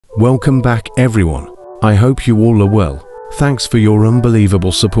Welcome back everyone. I hope you all are well. Thanks for your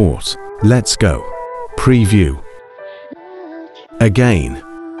unbelievable support. Let's go. Preview. Again.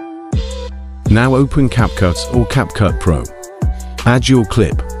 Now open Capcut or Capcut Pro. Add your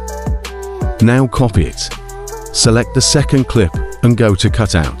clip. Now copy it. Select the second clip and go to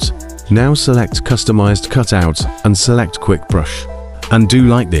Cutout. Now select Customized Cutout and select Quick Brush. And do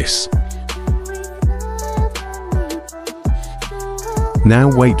like this.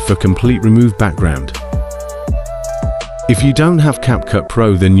 Now wait for complete remove background. If you don't have Capcut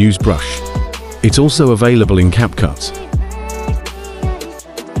Pro, then use Brush. It's also available in Capcut.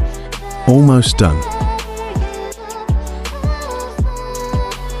 Almost done.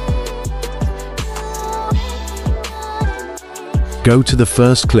 Go to the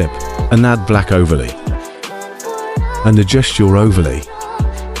first clip and add black overlay. And adjust your overlay.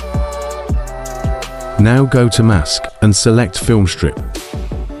 Now go to Mask and select Film Strip.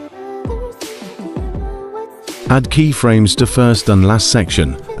 Add keyframes to first and last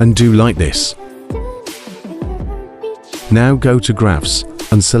section and do like this. Now go to Graphs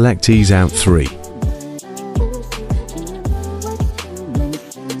and select Ease Out 3.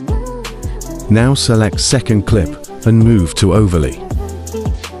 Now select second clip and move to Overlay.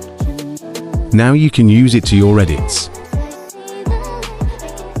 Now you can use it to your edits.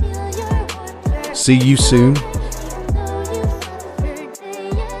 See you soon.